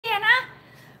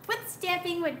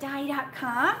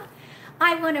stampingwithdye.com.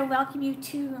 I want to welcome you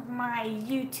to my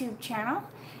YouTube channel,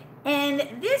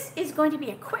 and this is going to be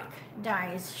a quick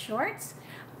dies shorts,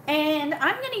 and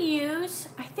I'm going to use,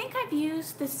 I think I've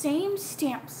used the same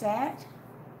stamp set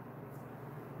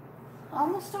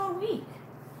almost all week.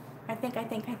 I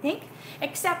think,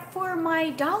 except for my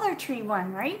Dollar Tree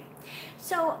one, right?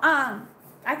 So,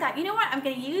 I thought, you know what, I'm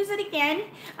going to use it again.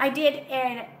 I did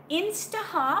an Insta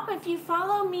Hop. If you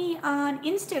follow me on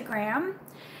Instagram,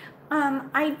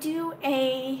 I do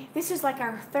this is like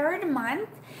our third month.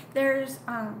 There's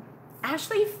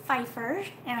Ashley Pfeiffer,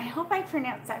 and I hope I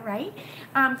pronounced that right,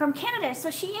 from Canada.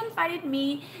 So she invited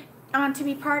me to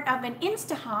be part of an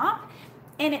Insta Hop,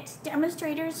 and it's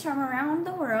demonstrators from around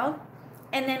the world.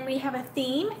 And then we have a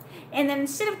theme, and then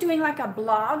instead of doing like a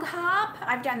blog hop,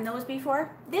 I've done those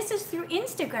before, this is through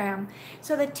Instagram.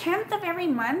 So the 10th of every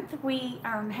month we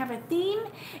have a theme,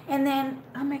 and then,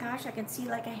 oh my gosh, I can see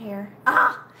like a hair.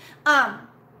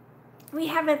 We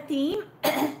have a theme,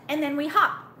 and then we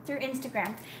hop through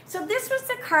Instagram. So this was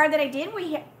the card that I did.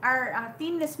 Our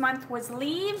theme this month was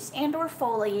leaves and or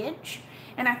foliage,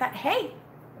 and I thought, hey,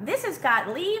 this has got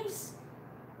leaves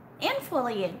and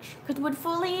foliage. Would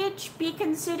foliage be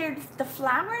considered the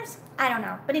flowers? I don't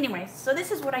know. But anyways, so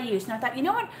this is what I used. And I thought, you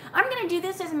know what? I'm going to do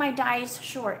this as my dies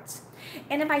shorts.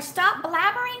 And if I stop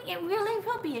blabbering, it really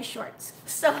will be a shorts.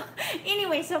 So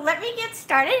anyway, so let me get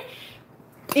started.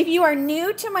 If you are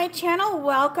new to my channel,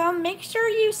 welcome. Make sure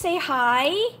you say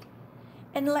hi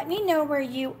and let me know where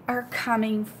you are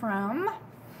coming from.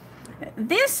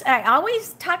 This, I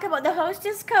always talk about the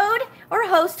hostess code or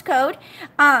host code.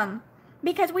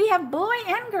 Because we have boy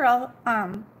and girl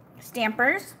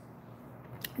stampers.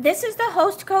 This is the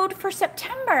host code for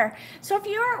September. So if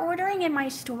you are ordering in my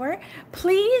store,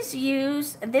 please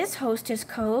use this hostess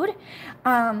code.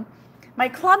 My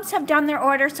clubs have done their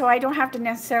order, so I don't have to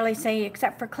necessarily say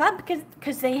except for club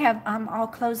because they have all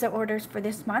closed their orders for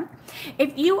this month.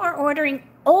 If you are ordering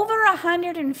over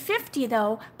 150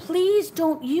 though, please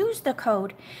don't use the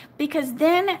code because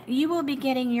then you will be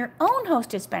getting your own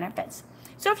hostess benefits.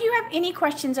 So if you have any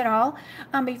questions at all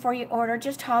before you order,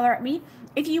 just holler at me.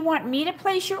 If you want me to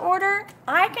place your order,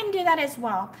 I can do that as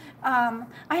well. I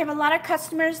have a lot of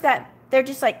customers that they're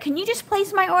just like, can you just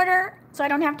place my order so I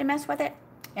don't have to mess with it?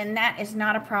 And that is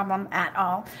not a problem at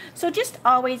all. So just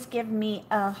always give me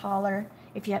a holler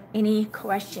if you have any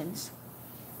questions.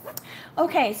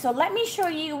 Okay, so let me show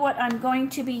you what I'm going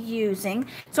to be using.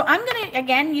 So I'm going to,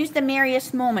 again, use the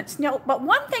Merriest Moments. No, but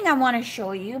one thing I want to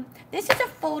show you, this is a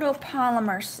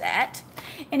photopolymer set.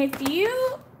 And if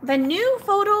you, the new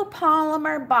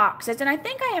photopolymer boxes, and I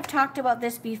think I have talked about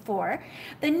this before,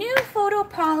 the new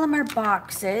photopolymer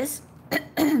boxes,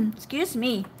 excuse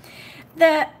me,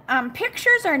 the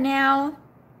pictures are now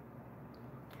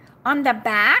on the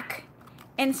back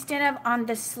instead of on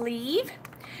the sleeve.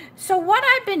 So what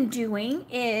I've been doing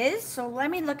is, so let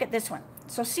me look at this one.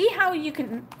 So see how you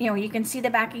can, you can see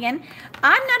the back again.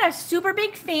 I'm not a super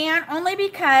big fan only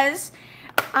because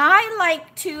I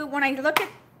like to, when I look at,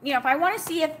 if I want to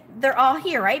see if they're all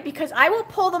here, right? Because I will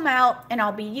pull them out and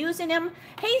I'll be using them.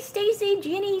 Hey, Stacy,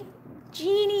 Jeannie,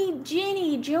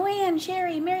 Joanne,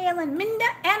 Sherry, Mary Ellen, Minda,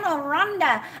 and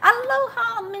Rhonda.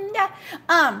 Aloha, Minda.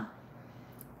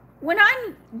 When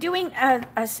I'm doing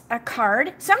a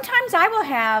card, sometimes I will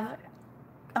have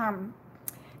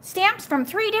stamps from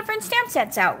 3 different stamp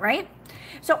sets out, right?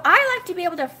 So I like to be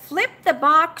able to flip the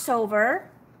box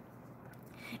over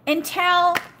and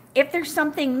tell if there's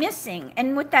something missing.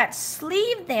 And with that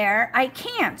sleeve there, I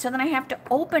can't. So then I have to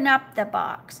open up the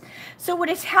box. So what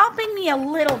is helping me a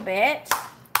little bit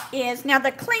is, now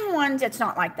the cling ones, it's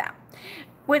not like that.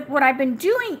 What I've been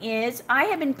doing is I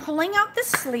have been pulling out the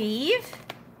sleeve.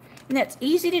 And that's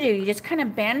easy to do. You just kind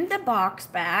of bend the box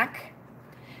back.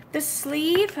 The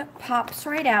sleeve pops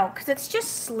right out because it's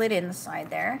just slid inside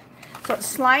there. So it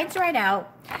slides right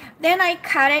out. Then I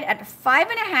cut it at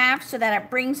 5.5 so that it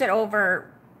brings it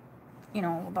over,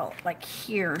 about like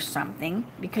here or something,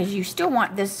 because you still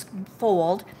want this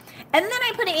fold. And then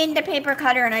I put it in the paper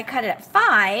cutter and I cut it at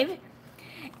 5.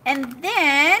 And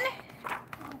then,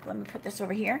 let me put this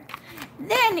over here.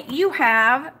 Then you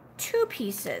have 2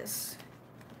 pieces.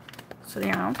 So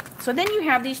then you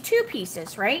have these 2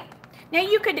 pieces, right? Now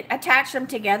you could attach them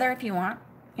together if you want,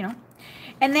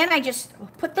 And then I just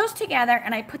put those together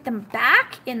and I put them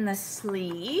back in the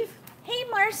sleeve. Hey,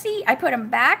 Marcy, I put them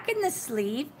back in the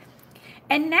sleeve.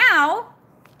 And now,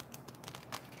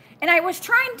 and I was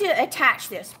trying to attach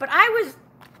this, but I was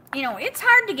you know, it's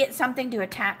hard to get something to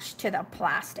attach to the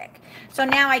plastic. So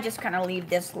now I just kind of leave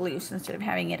this loose instead of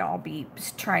having it all be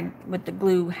tried with the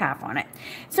glue half on it.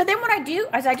 So then what I do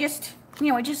is I just, you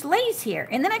know, it just lays here.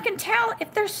 And then I can tell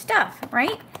if there's stuff,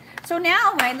 right? So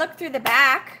now when I look through the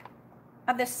back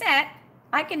of the set,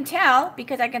 I can tell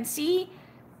because I can see,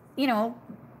 you know,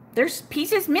 there's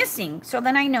pieces missing. So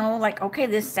then I know, like, okay,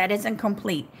 this set isn't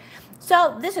complete.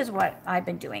 So this is what I've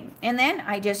been doing. And then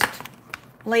I just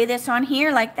lay this on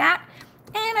here like that,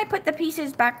 and I put the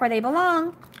pieces back where they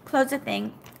belong, close the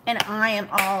thing, and I am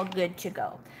all good to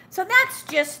go. So that's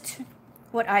just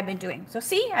what I've been doing. So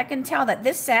see, I can tell that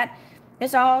this set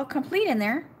is all complete in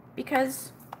there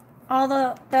because all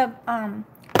the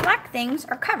black things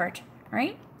are covered,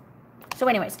 right? So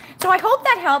anyways, so I hope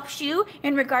that helps you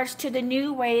in regards to the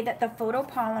new way that the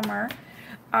photopolymer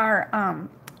are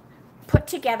put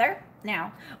together.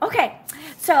 Now, okay,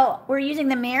 so we're using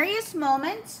the Merriest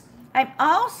Moments. I'm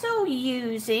also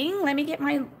using, let me get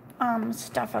my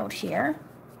stuff out here.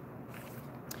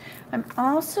 I'm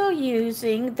also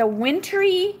using the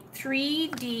Wintry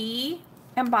 3D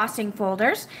embossing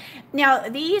folders. Now,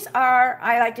 these are,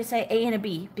 I like to say A and a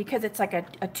B because it's like a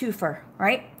twofer,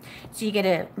 right? So you get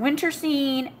a winter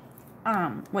scene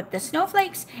with the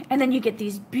snowflakes, and then you get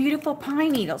these beautiful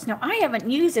pine needles. Now, I haven't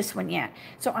used this one yet,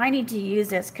 so I need to use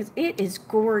this because it is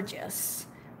gorgeous.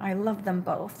 I love them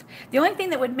both. The only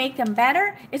thing that would make them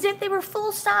better is if they were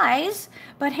full size,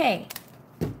 but hey,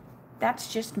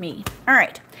 that's just me. All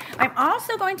right, I'm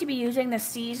also going to be using the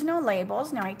seasonal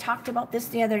labels. Now, I talked about this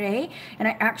the other day, and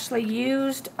I actually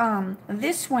used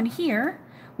this one here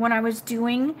when I was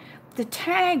doing the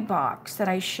tag box that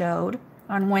I showed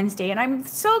on Wednesday, and I'm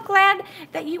so glad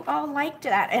that you all liked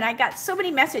that. And I got so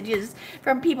many messages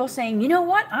from people saying, you know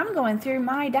what, I'm going through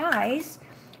my dies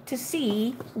to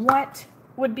see what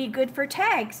would be good for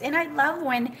tags, and I love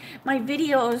when my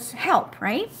videos help,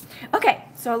 right? Okay,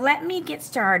 so let me get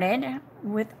started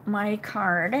with my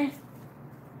card.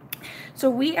 So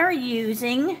we are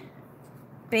using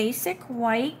basic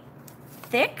white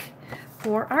thick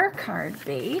for our card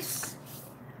base.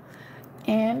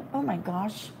 And oh my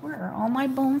gosh, where are all my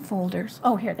bone folders?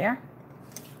 Oh, here they are.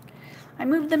 I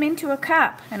moved them into a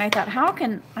cup, and I thought, how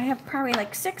can I have probably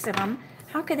like 6 of them?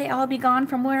 How could they all be gone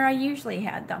from where I usually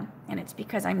had them? And it's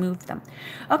because I moved them.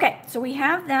 Okay, so we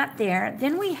have that there.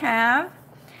 Then we have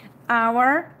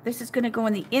our, this is going to go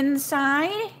on the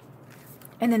inside.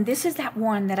 And then this is that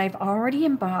one that I've already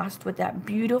embossed with that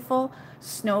beautiful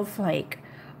snowflake.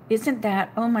 Isn't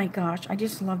that, oh my gosh, I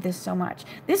just love this so much.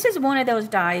 This is one of those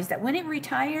dies that when it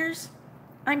retires,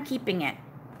 I'm keeping it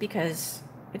because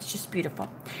it's just beautiful.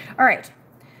 All right,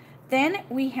 then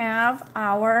we have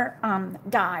our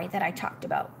die that I talked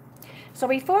about. So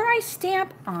before I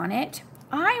stamp on it,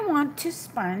 I want to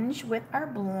sponge with our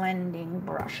blending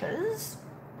brushes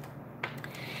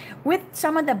with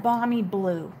some of the balmy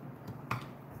blue.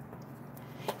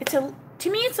 It's a, to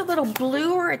me, it's a little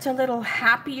bluer. It's a little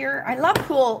happier. I love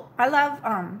pool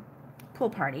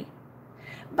party,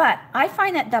 but I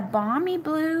find that the balmy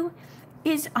blue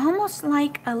is almost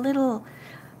like a little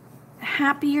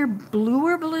happier,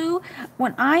 bluer blue.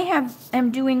 When I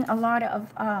am doing a lot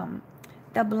of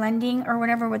the blending or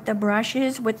whatever with the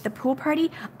brushes with the pool party,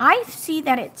 I see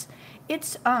that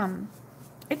it's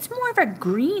more of a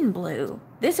green blue.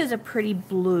 This is a pretty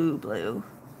blue.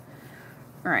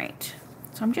 All right.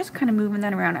 So I'm just kind of moving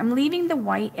that around. I'm leaving the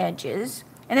white edges.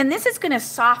 And then this is going to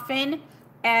soften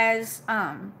as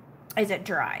it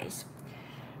dries.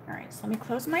 All right, so let me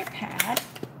close my pad.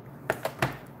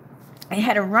 I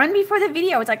had to run before the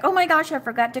video. I was like, oh my gosh, I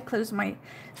forgot to close my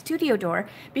studio door.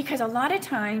 Because a lot of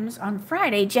times on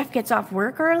Friday, Jeff gets off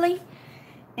work early.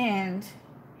 And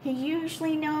he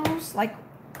usually knows, like,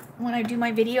 when I do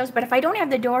my videos. But if I don't have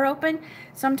the door open,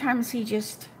 sometimes he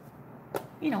just,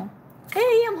 you know,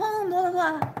 hey, I'm home, blah,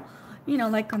 blah, blah. You know,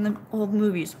 like on the old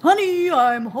movies, honey,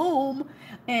 I'm home.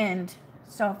 And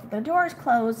so if the door is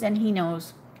closed, then he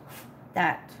knows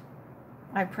that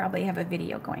I probably have a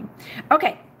video going.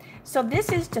 Okay, so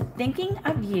this is to Thinking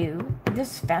of You,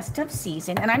 this festive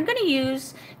season. And I'm going to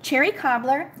use Cherry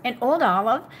Cobbler and Old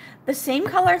Olive, the same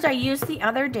colors I used the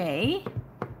other day.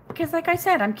 Because like I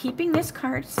said, I'm keeping this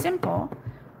card simple.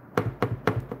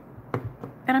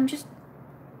 And I'm just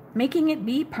making it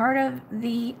be part of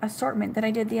the assortment that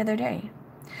I did the other day.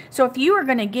 So if you are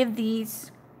going to give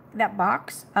that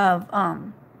box of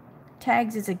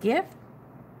tags as a gift,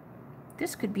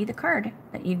 this could be the card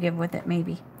that you give with it,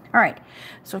 maybe. All right,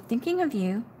 so Thinking of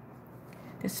You,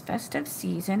 this festive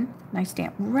season, and I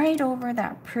stamp right over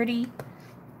that pretty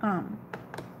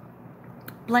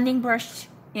blending brush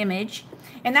image.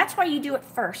 And that's why you do it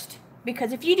first.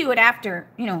 because if you do it after,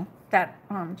 you know, that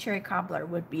cherry cobbler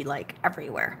would be like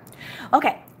everywhere.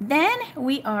 Okay, then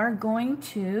we are going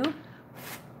to,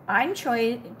 I'm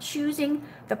choosing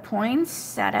the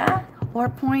poinsettia or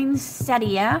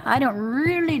poinsettia. I don't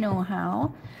really know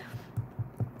how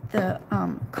the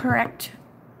correct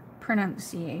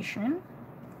pronunciation.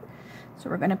 So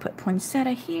we're going to put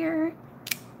poinsettia here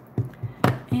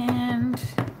and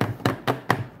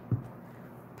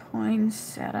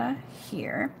poinsettia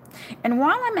here. And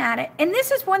while I'm at it, and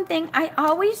this is one thing I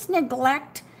always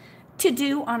neglect to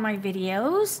do on my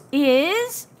videos,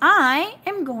 is I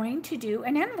am going to do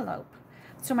an envelope.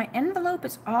 So my envelope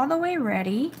is all the way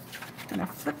ready. I'm going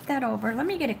to flip that over. Let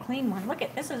me get a clean one. Look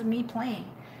at this, is me playing.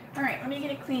 All right, let me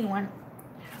get a clean one.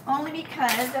 Only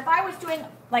because if I was doing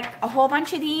like a whole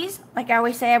bunch of these, like I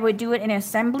always say, I would do it in an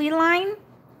assembly line.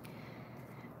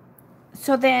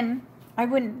 So then I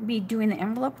wouldn't be doing the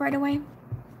envelope right away.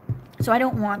 So I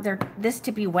don't want this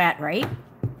to be wet, right?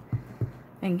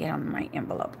 And get on my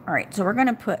envelope. All right, so we're going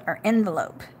to put our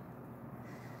envelope.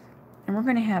 And we're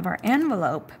going to have our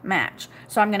envelope match.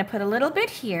 So I'm going to put a little bit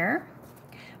here.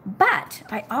 But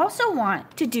I also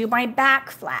want to do my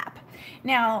back flap.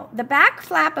 Now, the back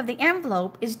flap of the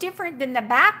envelope is different than the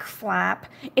back flap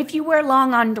if you wear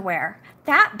long underwear.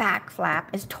 That back flap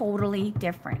is totally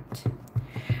different.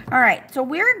 All right, so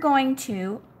we're going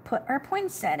to put our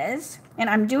poinsettias, and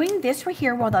I'm doing this right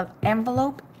here while the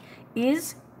envelope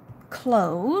is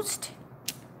closed.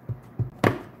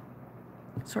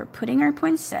 So we're putting our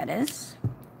poinsettias.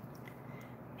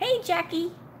 Hey,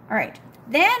 Jackie. All right,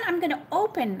 then I'm going to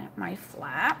open my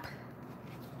flap.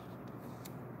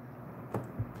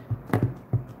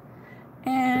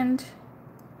 And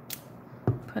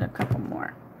put a couple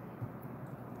more.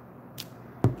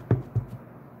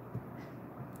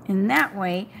 And that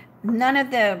way, none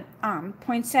of the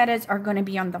poinsettias are going to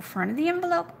be on the front of the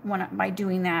envelope by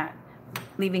doing that,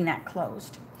 leaving that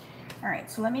closed. All right,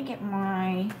 so let me get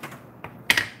my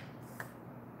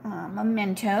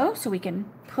memento so we can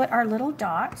put our little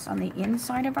dots on the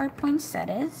inside of our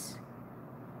poinsettias.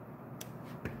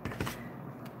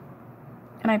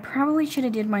 And I probably should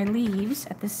have did my leaves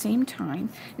at the same time.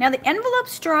 Now the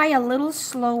envelopes dry a little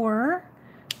slower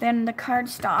than the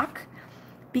cardstock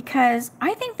because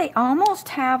I think they almost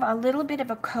have a little bit of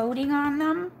a coating on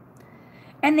them.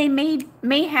 And they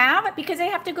may have, because they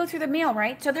have to go through the mail,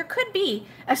 right? So there could be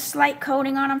a slight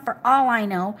coating on them for all I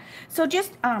know. So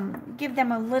just give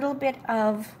them a little bit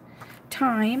of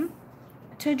time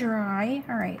to dry.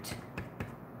 All right.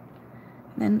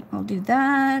 Then I'll do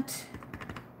that.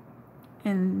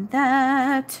 And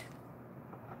that.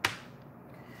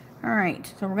 All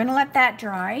right, so we're going to let that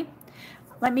dry.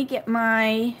 Let me get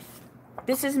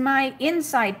this is my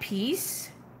inside piece.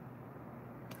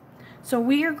 So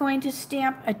we are going to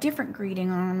stamp a different greeting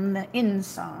on the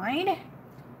inside.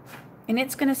 And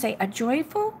it's going to say, a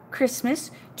joyful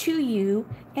Christmas to you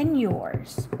and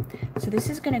yours. So this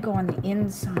is going to go on the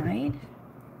inside.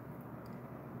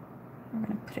 I'm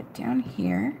going to put it down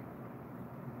here.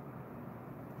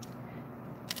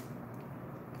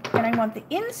 And I want the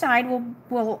inside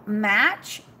will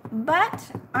match,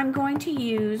 but I'm going to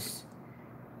use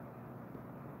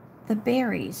the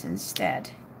berries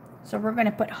instead. So we're going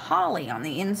to put holly on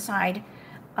the inside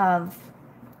of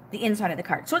the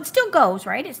card. So it still goes,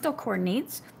 right? It still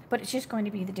coordinates, but it's just going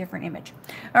to be the different image.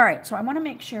 All right, so I want to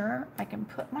make sure I can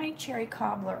put my cherry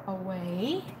cobbler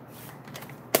away.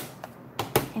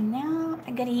 And now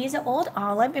I'm going to use an old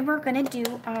olive, and we're going to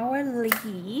do our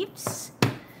leaves.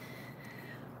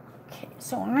 Okay,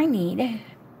 so I need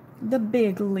the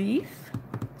big leaf.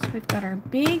 So we've got our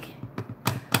big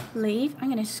leaf. I'm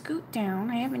going to scoot down.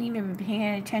 I haven't even been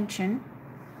paying attention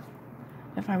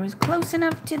if I was close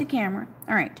enough to the camera.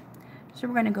 All right, so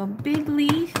we're going to go big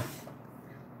leaf.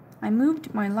 I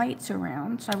moved my lights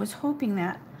around, so I was hoping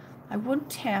that I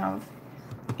wouldn't have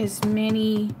as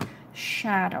many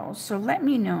shadows. So let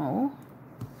me know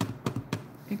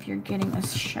if you're getting a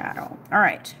shadow. All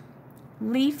right,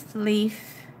 leaf,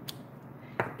 leaf,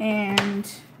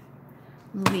 and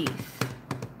leaf.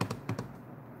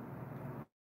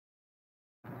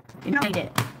 You need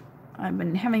it. I've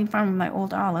been having fun with my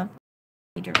old olive.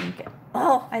 Drink it.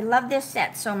 Oh, I love this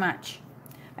set so much.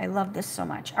 I love this so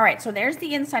much. All right, so there's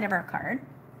the inside of our card.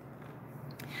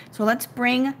 So let's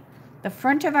bring the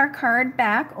front of our card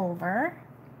back over,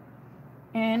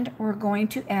 and we're going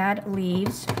to add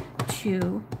leaves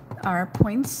to our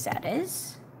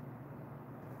poinsettias.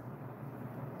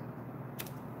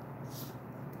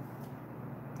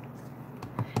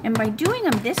 And by doing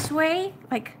them this way,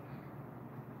 like,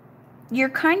 you're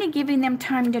kind of giving them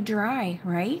time to dry,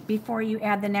 right? Before you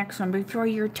add the next one, before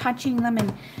you're touching them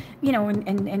and, you know,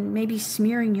 and maybe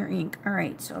smearing your ink. All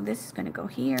right, so this is going to go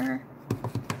here.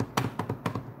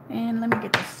 And let me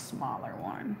get the smaller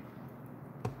one.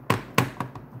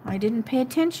 I didn't pay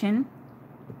attention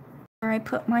where I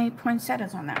put my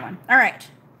poinsettias on that one. All right.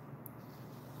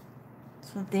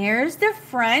 So there's the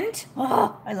front.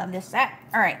 Oh, I love this set.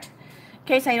 All right. In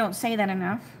case I don't say that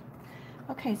enough.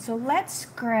 Okay, so let's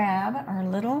grab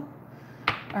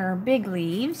our big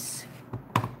leaves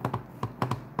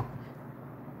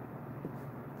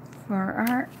for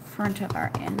our front of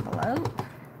our envelope.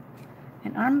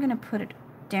 And I'm going to put it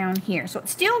down here. So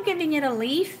it's still giving it a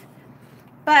leaf,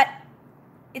 but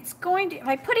it's going to, if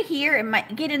I put it here, it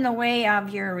might get in the way of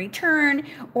your return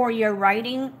or your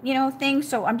writing, you know, thing.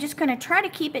 So I'm just going to try to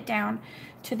keep it down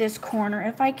to this corner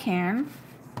if I can.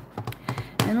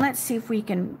 And let's see if we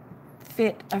can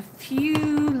fit a few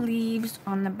leaves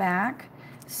on the back,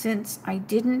 since I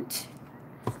didn't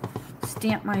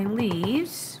stamp my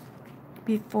leaves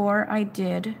before I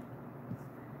did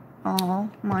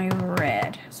all my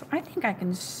red. So I think I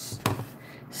can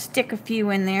stick a few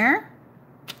in there.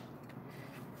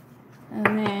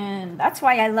 And then that's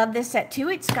why I love this set too.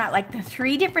 It's got like the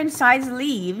 3 different size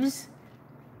leaves.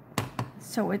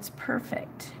 So it's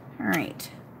perfect. All right.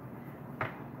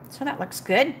 So that looks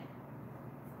good.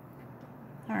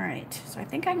 All right. So I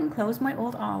think I can close my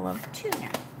old olive too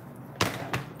now.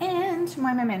 And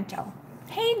my memento.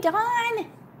 Hey, Dawn. All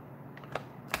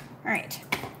right.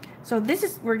 So this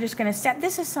is, we're just going to set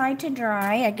this aside to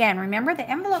dry. Again, remember the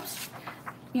envelopes,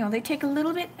 you know, they take a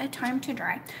little bit of time to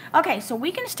dry. Okay, so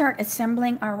we can start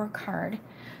assembling our card.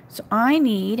 So I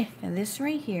need this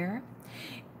right here.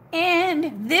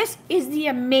 And this is the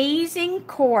amazing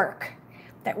cork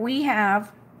that we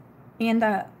have in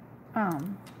the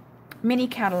mini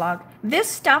catalog. This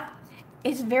stuff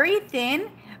is very thin,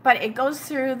 but it goes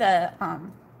through the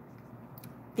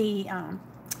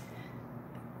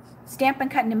Stampin'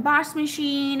 Cut and Emboss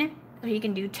machine. So you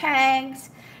can do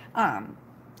tags.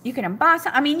 You can emboss.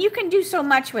 I mean, you can do so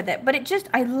much with it, but it just,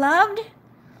 I loved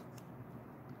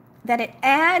that it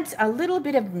adds a little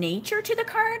bit of nature to the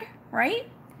card, right?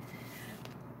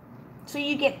 So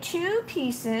you get 2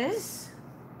 pieces.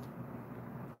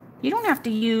 You don't have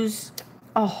to use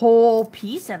a whole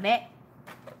piece of it.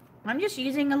 I'm just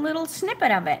using a little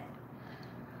snippet of it.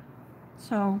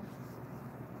 So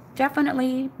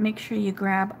definitely make sure you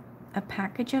grab a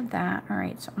package of that. All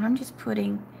right, so I'm just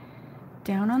putting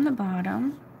down on the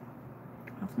bottom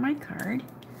of my card.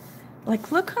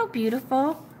 Like, look how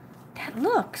beautiful that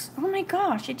looks. Oh my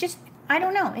gosh, it just, I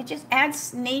don't know, it just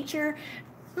adds nature.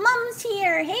 Mom's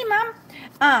here. Hey,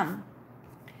 Mom.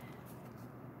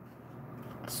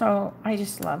 So I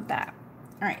just love that.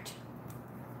 All right.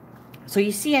 So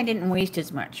you see I didn't waste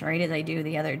as much, right, as I do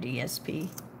the other DSP.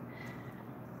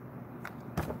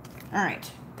 All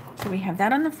right. So we have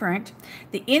that on the front.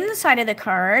 The inside of the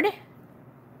card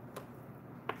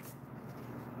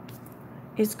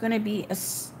is going to be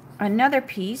another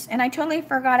piece, and I totally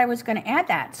forgot I was going to add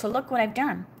that. So look what I've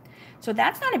done. So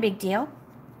that's not a big deal.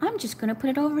 I'm just going to put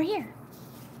it over here.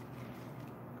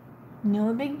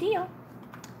 No big deal.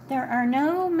 There are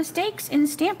no mistakes in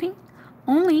stamping,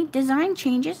 only design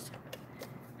changes.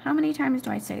 How many times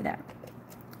do I say that?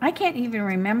 I can't even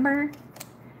remember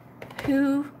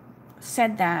who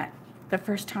said that the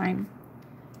first time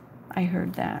I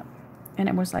heard that. And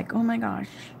it was like, oh my gosh.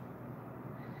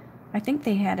 I think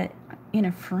they had it in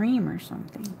a frame or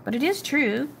something. But it is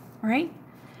true, right?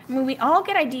 I mean, we all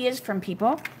get ideas from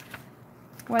people,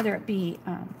 whether it be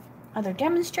other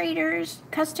demonstrators,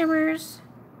 customers,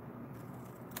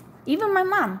 even my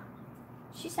mom.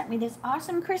 She sent me this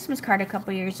awesome Christmas card a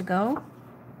couple years ago,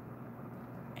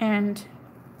 and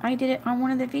I did it on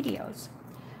one of the videos.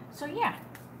 So yeah,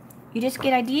 you just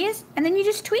get ideas and then you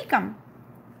just tweak them.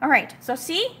 All right, so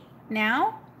see,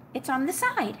 now it's on the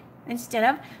side instead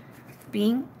of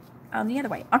being on the other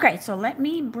way. Okay, so let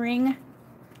me bring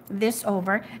this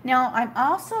over. Now I'm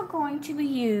also going to be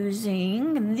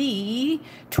using the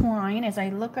twine as I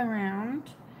look around.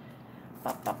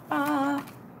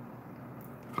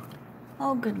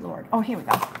 Oh, good Lord. Oh, here we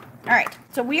go. All right,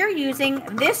 so we are using,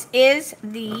 this is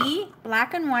the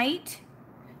black and white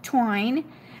twine,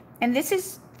 and this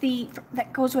is the,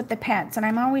 that goes with the pets, and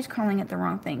I'm always calling it the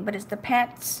wrong thing, but it's the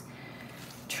pets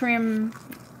trim.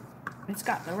 It's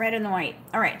got the red and the white.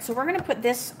 All right, so we're going to put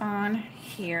this on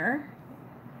here,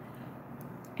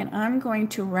 and I'm going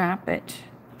to wrap it.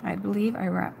 I believe I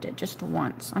wrapped it just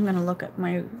once. I'm going to look at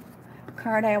my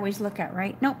card I always look at,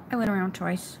 right? Nope, I went around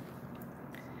twice.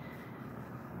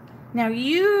 Now,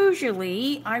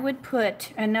 usually I would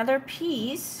put another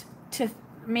piece to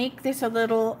make this a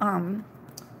little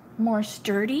more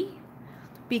sturdy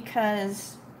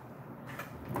because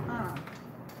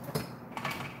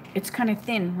it's kind of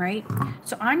thin, right?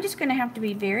 So I'm just going to have to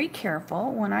be very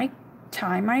careful when I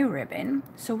tie my ribbon.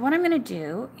 So what I'm going to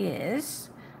do is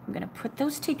I'm going to put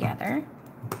those together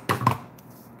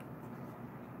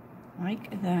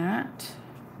like that.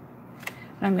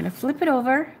 And I'm going to flip it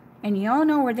over, and you all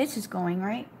know where this is going,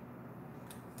 right?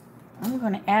 I'm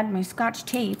going to add my Scotch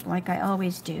tape like I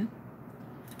always do.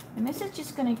 And this is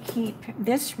just going to keep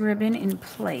this ribbon in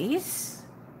place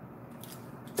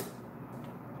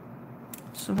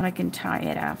so that I can tie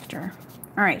it after.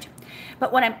 All right.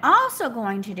 But what I'm also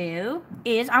going to do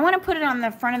is I want to put it on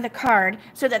the front of the card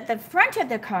so that the front of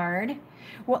the card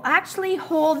will actually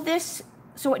hold this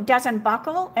so it doesn't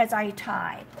buckle as I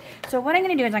tie. So what I'm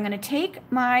going to do is I'm going to take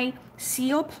my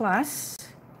Seal Plus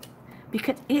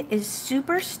because it is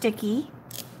super sticky,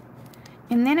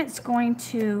 and then it's going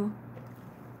to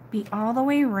be all the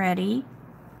way ready.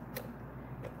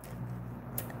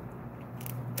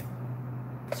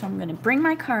 So I'm going to bring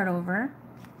my card over,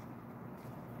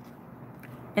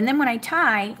 and then when I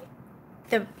tie,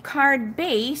 the card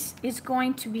base is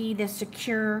going to be the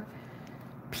secure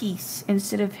piece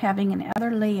instead of having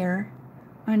another layer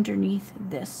underneath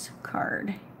this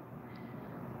card.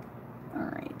 All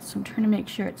right, so I'm trying to make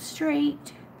sure it's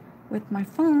straight with my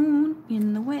phone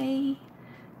in the way.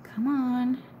 Come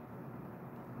on.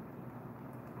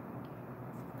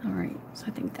 All right, so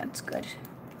I think that's good.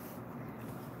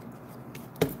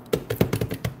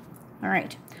 All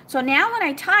right, so now when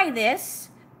I tie this,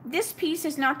 this piece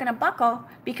is not going to buckle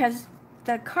because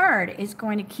the card is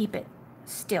going to keep it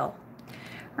still.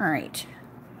 All right,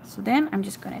 so then I'm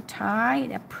just going to tie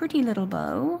a pretty little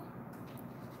bow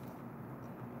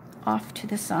off to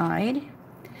the side.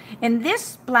 And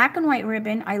this black and white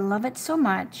ribbon, I love it so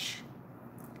much.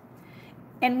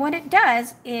 And what it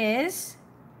does is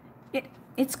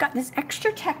it's got this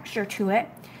extra texture to it,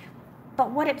 but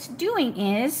what it's doing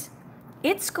is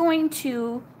it's going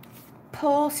to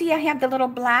pull. See, I have the little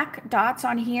black dots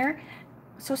on here.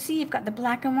 So see, you've got the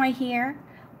black and white here,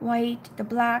 white, the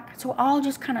black. So all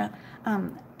just kind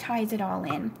of ties it all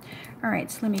in. All right,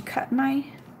 so let me cut my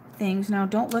things. Now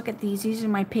don't look at these. These are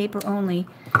my paper only,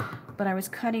 but I was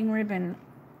cutting ribbon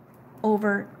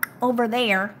over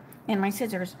there, and my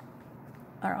scissors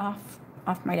are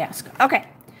off my desk. Okay,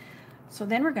 so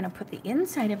then we're going to put the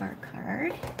inside of our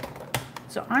card.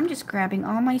 So I'm just grabbing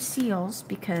all my seals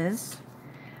because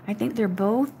I think they're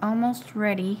both almost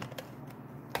ready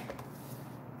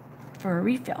for a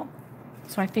refill.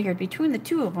 So I figured between the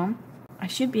two of them, I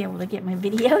should be able to get my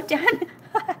video done.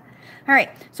 All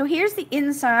right, so here's the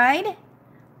inside.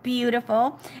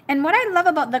 Beautiful. And what I love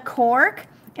about the cork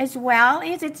as well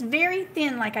is it's very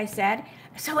thin, like I said,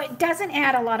 so it doesn't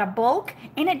add a lot of bulk,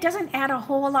 and it doesn't add a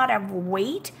whole lot of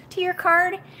weight to your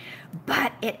card,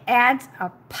 but it adds a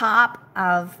pop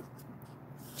of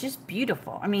just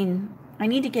beautiful. I mean, I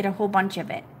need to get a whole bunch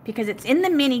of it because it's in the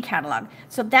mini catalog.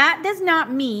 So that does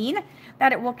not mean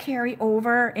that it will carry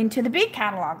over into the big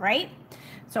catalog, right?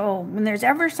 So when there's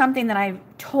ever something that I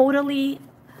totally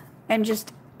am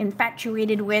just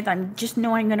infatuated with, I'm just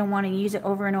know I'm going to want to use it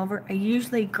over and over, I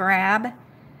usually grab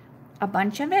a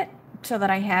bunch of it so that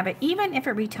I have it, even if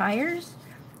it retires,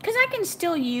 because I can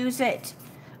still use it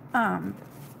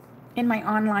in my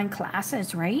online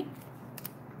classes, right?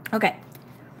 Okay,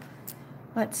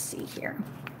 let's see here.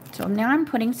 So now I'm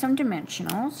putting some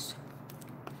dimensionals.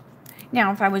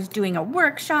 Now, if I was doing a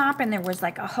workshop and there was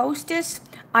like a hostess,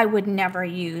 I would never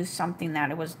use something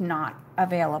that it was not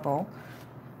available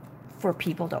for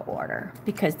people to order,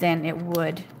 because then it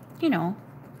would, you know,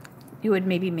 it would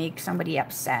maybe make somebody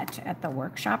upset at the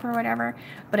workshop or whatever.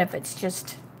 But if it's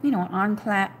just, you know, an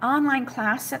online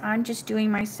class that I'm just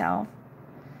doing myself,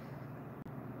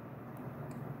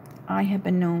 I have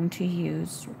been known to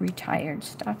use retired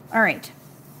stuff. All right.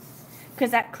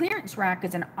 Because that clearance rack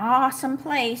is an awesome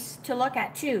place to look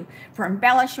at too for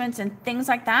embellishments and things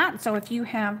like that. So if you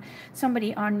have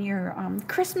somebody on your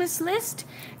Christmas list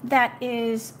that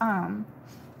is a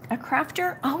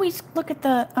crafter, always look at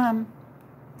the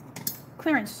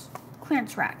clearance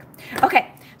rack.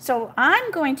 Okay, so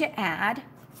I'm going to add,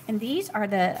 and these are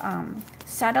the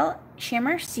subtle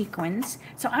shimmer sequins.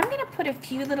 So I'm going to put a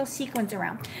few little sequins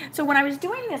around. So when I was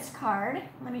doing this card,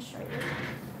 let me show you.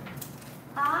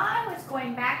 I was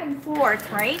going back and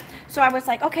forth, right? So I was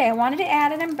like, okay, I wanted to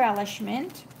add an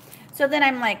embellishment. So then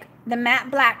I'm like, the matte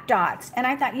black dots. And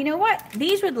I thought, you know what?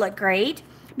 These would look great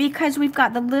because we've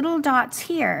got the little dots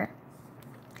here.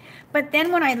 But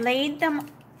then when I laid them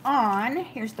on,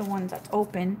 here's the ones that's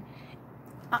open.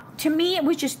 To me, it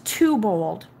was just too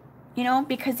bold, you know,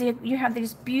 because you have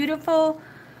these beautiful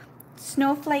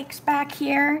snowflakes back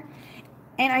here,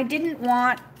 and I didn't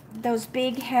want those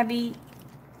big, heavy,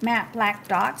 matte black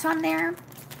dots on there.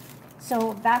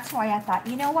 So that's why I thought,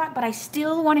 you know what, but I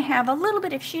still want to have a little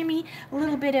bit of shimmy, a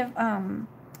little bit of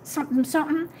something,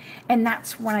 something, and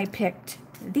that's when I picked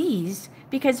these,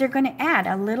 because they're going to add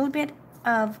a little bit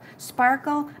of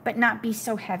sparkle, but not be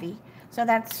so heavy. So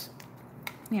that's,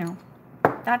 you know,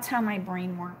 that's how my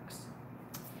brain works.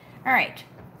 All right.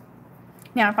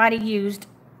 Now, if I'd have used,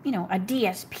 you know, a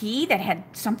DSP that had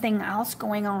something else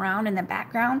going around in the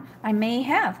background, I may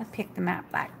have picked the matte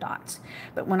black dots.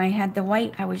 But when I had the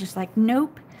white, I was just like,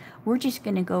 nope, we're just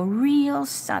going to go real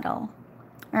subtle.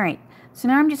 All right. So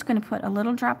now I'm just going to put a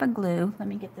little drop of glue. Let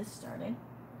me get this started.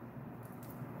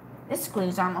 This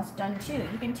glue's almost done too.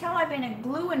 You can tell I've been a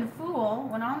gluing fool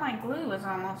when all my glue is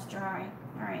almost dry.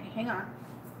 All right, hang on.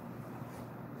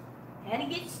 I had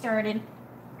to get started.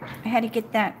 I had to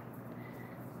get that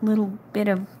little bit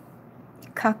of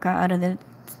caca out of the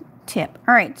tip.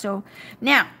 All right, so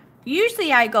now,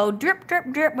 usually I go drip,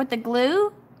 drip, drip with the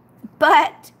glue,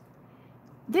 but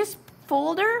this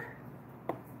folder,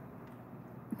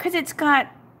 because it's got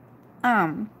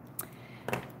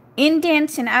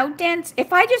indents and outdents,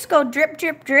 if I just go drip,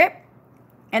 drip, drip,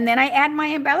 and then I add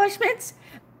my embellishments,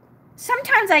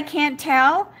 sometimes I can't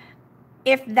tell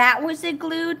if that was a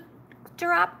glue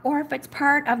drop or if it's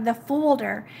part of the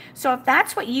folder. So if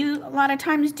that's what you a lot of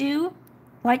times do,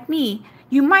 like me,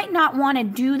 you might not want to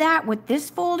do that with this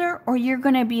folder, or you're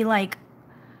going to be like,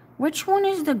 which one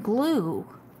is the glue?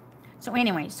 So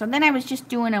anyway, so then I was just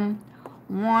doing them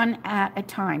one at a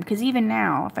time, because even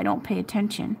now, if I don't pay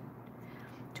attention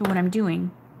to what I'm doing,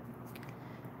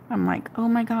 I'm like, oh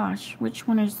my gosh, which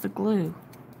one is the glue?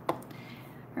 All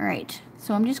right,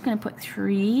 so I'm just going to put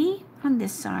 3 on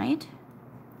this side,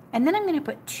 and then I'm going to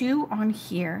put 2 on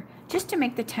here, just to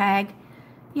make the tag,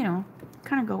 you know,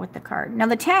 kind of go with the card. Now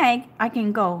the tag, I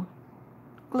can go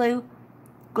glue,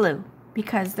 glue,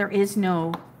 because there is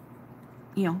no,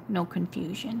 you know, no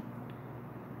confusion.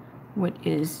 What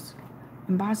is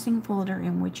embossing folder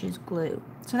and which is glue.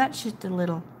 So that's just a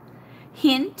little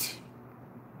hint.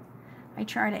 I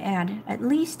try to add at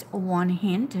least 1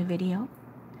 hint a video.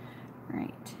 All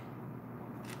right.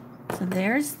 So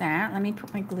there's that. Let me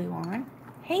put my glue on.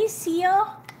 Hey, Seal.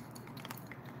 All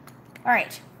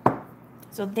right.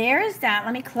 So there's that.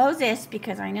 Let me close this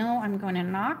because I know I'm going to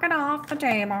knock it off the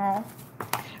table.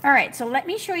 All right. So let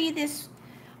me show you this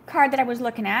card that I was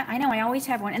looking at. I know I always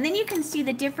have one. And then you can see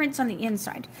the difference on the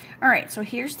inside. All right. So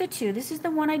here's the 2. This is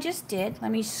the one I just did.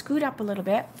 Let me scoot up a little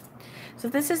bit. So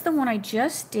this is the one I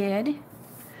just did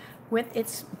with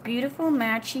its beautiful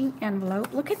matching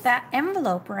envelope. Look at that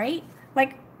envelope, right?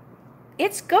 Like,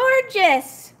 it's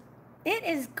gorgeous. It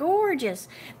is gorgeous.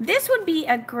 This would be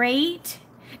a great...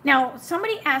 Now,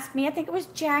 somebody asked me, I think it was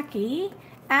Jackie,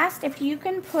 asked if you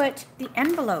can put the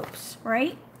envelopes,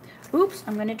 right? Oops,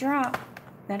 I'm going to drop.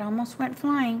 That almost went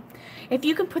flying. If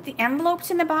you can put the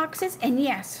envelopes in the boxes, and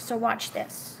yes, so watch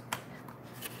this.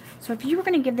 So if you were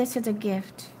going to give this as a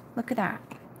gift, look at that.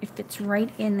 It fits right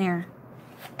in there.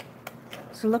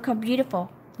 So look how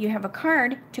beautiful. You have a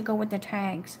card to go with the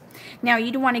tags. Now,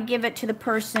 you'd want to give it to the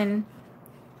person,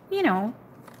 you know,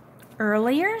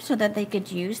 earlier so that they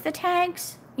could use the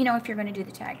tags, you know, if you're going to do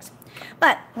the tags.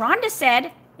 But Rhonda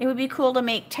said it would be cool to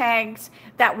make tags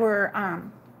that were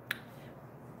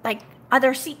like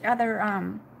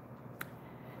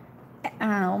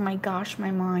oh my gosh,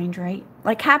 my mind, right?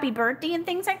 Like happy birthday and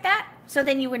things like that. So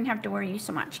then you wouldn't have to worry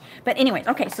so much. But anyways,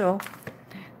 okay, so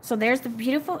there's the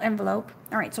beautiful envelope.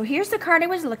 All right, so here's the card I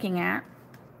was looking at.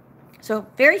 So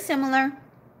very similar.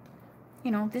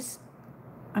 You know, this,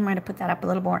 I might have put that up a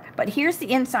little more. But here's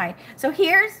the inside. So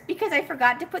here's, because I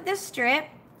forgot to put this strip.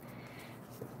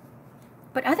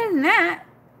 But other than that,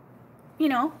 you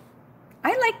know,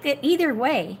 I liked it either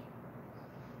way.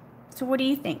 So what do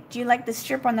you think? Do you like the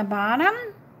strip on the bottom?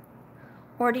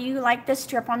 Or do you like the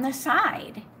strip on the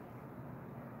side?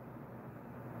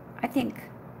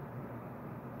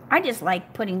 I just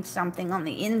like putting something on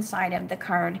the inside of the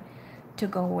card to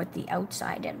go with the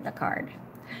outside of the card.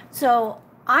 So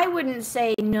I wouldn't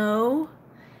say no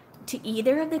to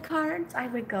either of the cards. I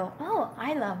would go, oh,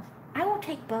 I will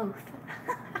take both.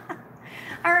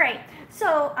 All right,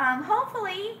 so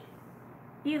hopefully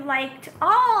you liked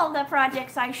all the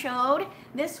projects I showed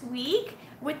this week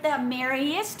with the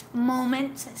Merriest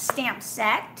Moments stamp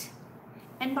set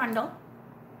and bundle.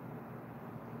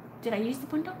 Did I use the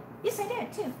bundle? Yes, I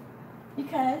did too,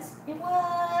 because it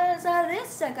was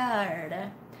this card.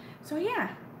 So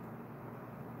yeah,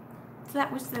 So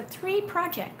that was the 3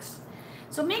 projects.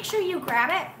 So make sure you grab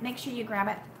it. Make sure you grab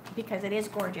it because it is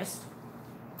gorgeous.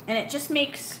 And it just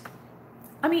makes,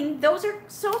 I mean, those are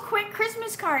so quick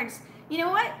Christmas cards. You know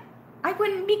what? I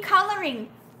wouldn't be coloring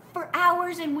for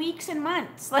hours and weeks and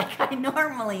months like I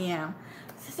normally am.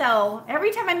 So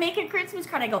every time I make a Christmas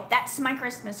card, I go, that's my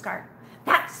Christmas card.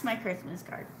 That's my Christmas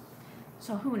card.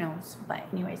 So who knows? But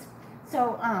anyways,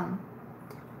 so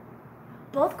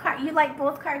both cards, you like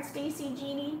both cards, Stacy,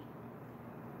 Jeannie?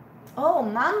 Oh,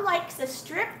 Mom likes the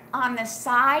strip on the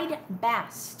side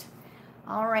best.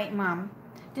 All right, Mom.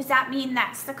 Does that mean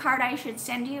that's the card I should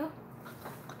send you?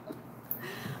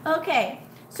 Okay,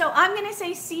 so I'm going to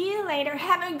say see you later.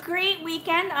 Have a great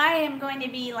weekend. I am going to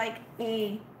be like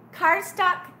a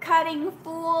cardstock cutting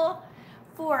fool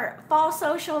for fall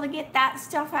social to get that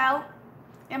stuff out.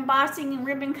 Embossing and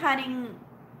ribbon cutting,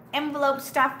 envelope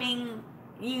stuffing,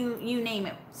 you name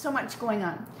it. So much going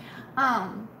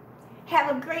on.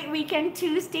 Have a great weekend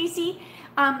too, Stacy.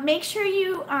 Make sure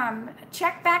you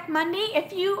check back Monday.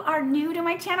 If you are new to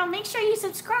my channel, make sure you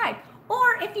subscribe.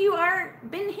 Or if you are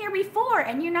been here before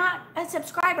and you're not a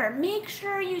subscriber, make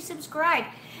sure you subscribe.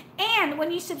 And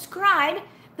when you subscribe,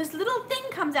 this little thing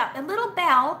comes up, a little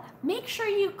bell. Make sure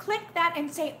you click that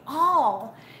and say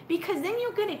all, because then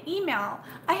you'll get an email.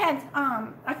 I had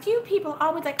a few people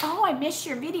always like, oh, I missed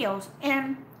your videos.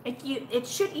 And it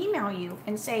should email you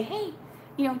and say, hey,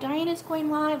 you know, Diana's going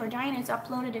live, or Diana's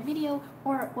uploaded a video,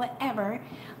 or whatever.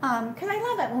 Because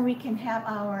I love it when we can have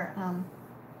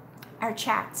our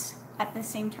chats at the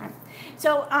same time.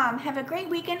 So have a great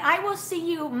weekend. I will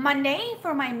see you Monday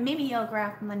for my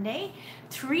Mimeograph Monday,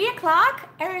 3 o'clock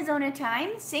Arizona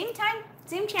time, same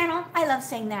channel. I love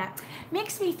saying that.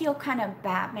 Makes me feel kind of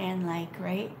Batman-like,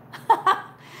 right?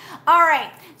 All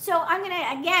right, so I'm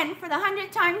gonna again for the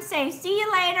 100th time say see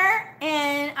you later,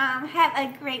 and have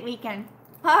a great weekend.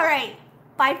 All right,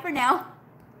 bye for now.